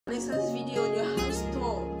Vanessa's video on your house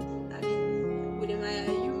tour. I mean, Woode,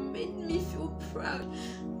 you made me feel proud.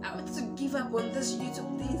 I wanted to give up on this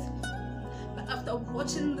YouTube thing, but after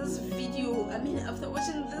watching this video,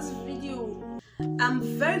 I'm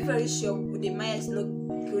very sure Woode is not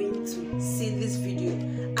going to see this video.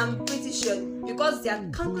 I'm pretty sure, because there are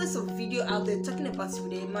countless of videos out there talking about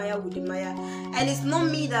Woode, and it's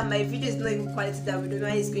not me that my video is not even quality that Woode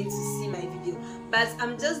is going to see my video, but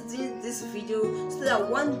I'm just doing this video so that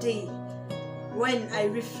one day when I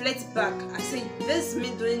reflect back, I say, this is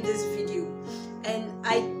me doing this video, and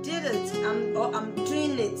I did it. I'm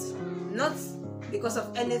doing it not because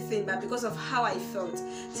of anything, but because of how I felt.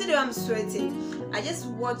 See the way I'm sweating. I just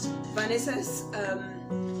watched Vanessa's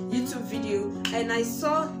YouTube video and I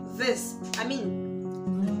saw this. I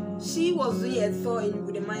mean, she was doing a tour in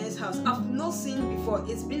Woode house. I've not seen before.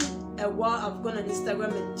 It's been a while. I've gone on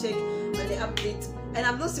Instagram and checked on the update, and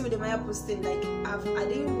I've not seen Woode posting. Like I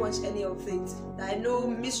didn't watch any of it. I know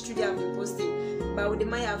Miss Trudy have been posting, but Woode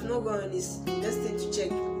I've not gone on this thing to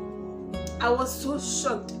check. I was so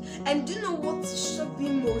shocked, and do you know what shocked me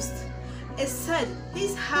most? It said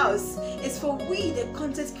his house is for we, the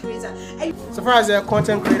content creator. And so far as a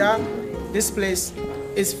content creator, this place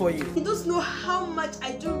is for you. You don't know how much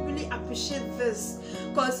I do really appreciate this,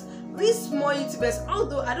 because we small YouTubers,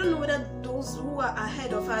 although I don't know whether those who are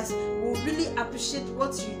ahead of us will really appreciate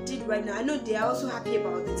what you did right now. I know they are also happy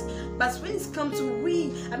about it, but when it's come to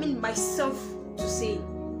myself to say,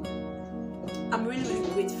 I'm really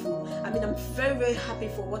grateful. I mean, I'm very happy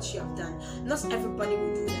for what you have done. Not everybody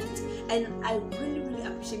will do that, and I really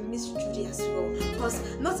appreciate Miss Judy as well,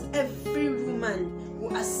 because not every woman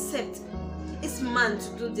will accept it's man to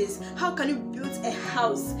do this. How can you build a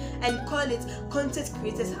house and call it content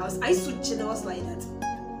creators house? Are you so generous like that?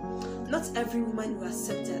 Not every woman will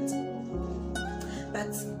accept that,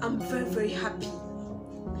 but I'm very happy.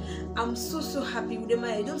 I'm so happy with them.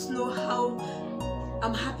 I don't know how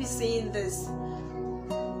I'm happy saying this.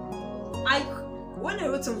 When I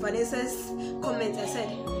wrote on Vanessa's comment, I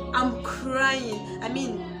said, I'm crying. I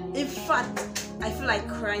mean, in fact, I feel like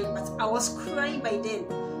crying, but I was crying by then.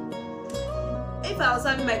 If I was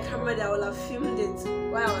having my camera, I would have filmed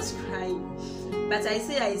it while I was crying. But I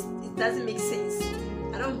say that it doesn't make sense.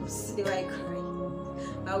 I don't see the way I cry.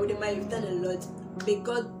 But Woode, you've done a lot. May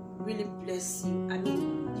God really bless you. I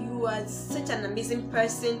mean, you are such an amazing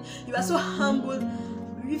person. You are so humble.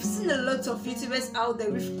 We've seen a lot of YouTubers out there.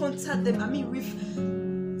 We've contacted them. I mean, we've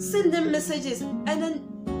sent them messages, and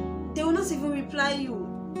then they will not even reply you.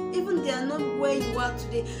 Even they are not where you are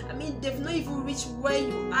today. I mean, they've not even reached where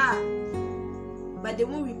you are, but they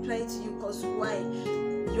won't reply to you because why?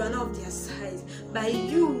 You are not of their size. But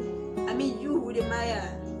you, I mean, you, Woode,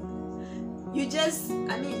 you just,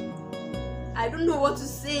 I mean, I don't know what to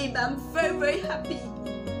say, but I'm very happy.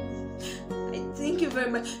 I thank you very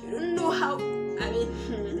much. You don't know how. I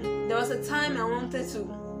mean, there was a time I wanted to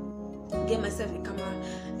get myself a camera,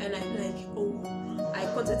 and I'm like, oh, I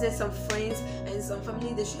contacted some friends and some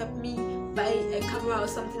family. They should help me buy a camera or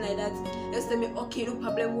something like that. They tell me, okay, no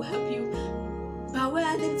problem, we'll help you. But where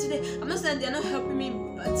are they today? I'm not saying they're not helping me,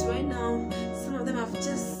 but right now, some of them have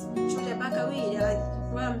just thrown their back away. They're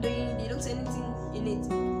like, what I'm doing, they don't say anything in it.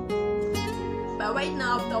 But right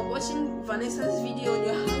now, after watching Vanessa's video on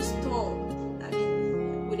your house tour, I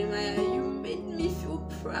mean, Woode, you made me feel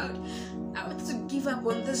proud. I wanted to give up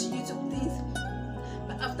on this YouTube thing,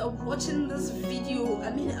 but after watching this video,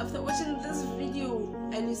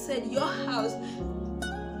 and you said your house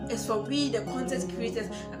is for we, the content creators.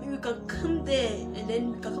 I mean, we can come there and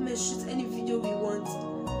then we can come and shoot any video we want.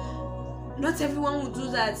 Not everyone will do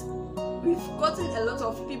that. We've gotten a lot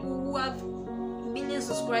of people who have million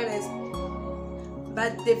subscribers,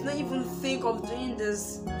 but they've not even think of doing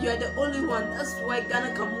this. You are the only one. That's why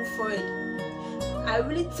Ghana can move forward. I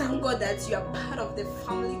really thank God that you are part of the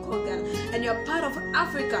family called Ghana, and you are part of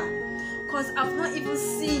Africa, because I've not even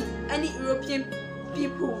seen any European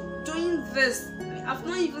people doing this. I've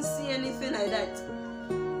not even seen anything like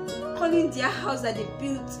that, calling their house that they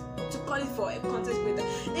built to call it for a content creator.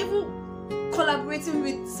 Even collaborating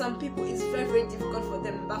with some people is very difficult for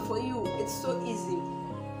them, but for you it's so easy.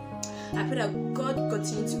 I pray that God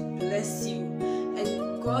continue to bless you,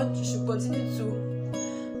 and God should continue to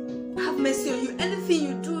have mercy on you. Anything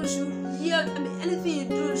you do should yield. I mean, anything you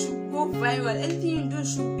do should go viral. Anything you do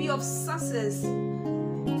should be of success.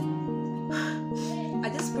 I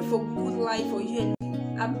just pray for good life for you,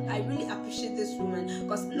 and I really appreciate this woman,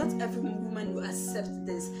 because not every woman will accept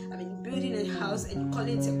this. I mean, building a house and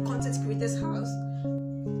calling it a content creator's house.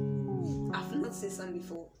 I've not seen some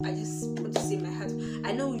before. I just want to say my heart.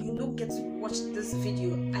 I know you don't get to watch this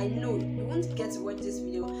video. I know you won't get to watch this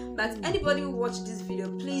video, But anybody who watch this video,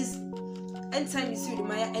 please, anytime you see Woode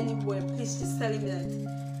Maya anywhere, please just tell him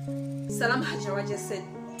that Salam Hajawa just said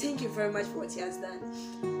thank you very much for what he has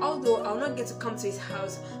done. Although I'll not get to come to his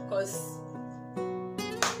house, because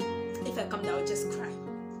if I come there I'll just cry.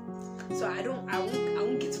 So I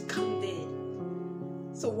won't get to come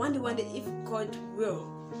there. So one day if God will,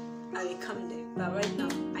 I will come there. But right now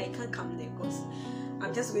I can't come there because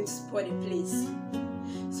I'm just going to spoil the place.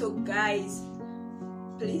 So guys,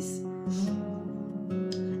 please,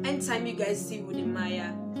 anytime you guys see Woode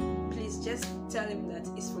Maya, please just tell him that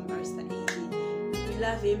it's from Barrister AD. We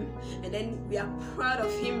love him, and then we are proud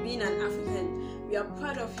of him being an African. We are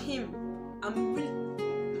proud of him.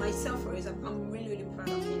 Myself, for example, I'm really proud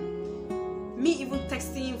of him. Me even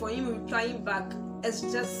texting him, for him replying back, it's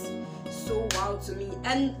just so wow to me.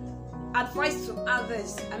 And advice to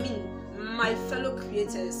others, I mean my fellow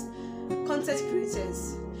creators, content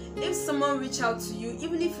creators, if someone reach out to you,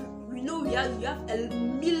 even if you know you have a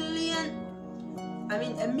million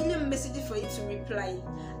messages for you to reply,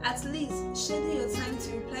 at least schedule your time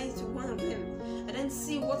to reply to one of them, and then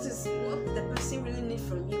see what the person really needs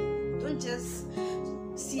from you. Don't just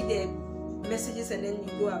see the messages and then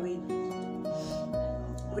you go away.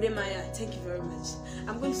 Woode Maya, thank you very much.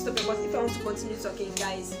 I'm going to stop because if I want to continue talking,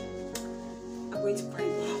 guys, I'm going to cry.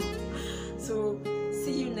 So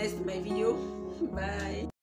see you next in my video. Bye.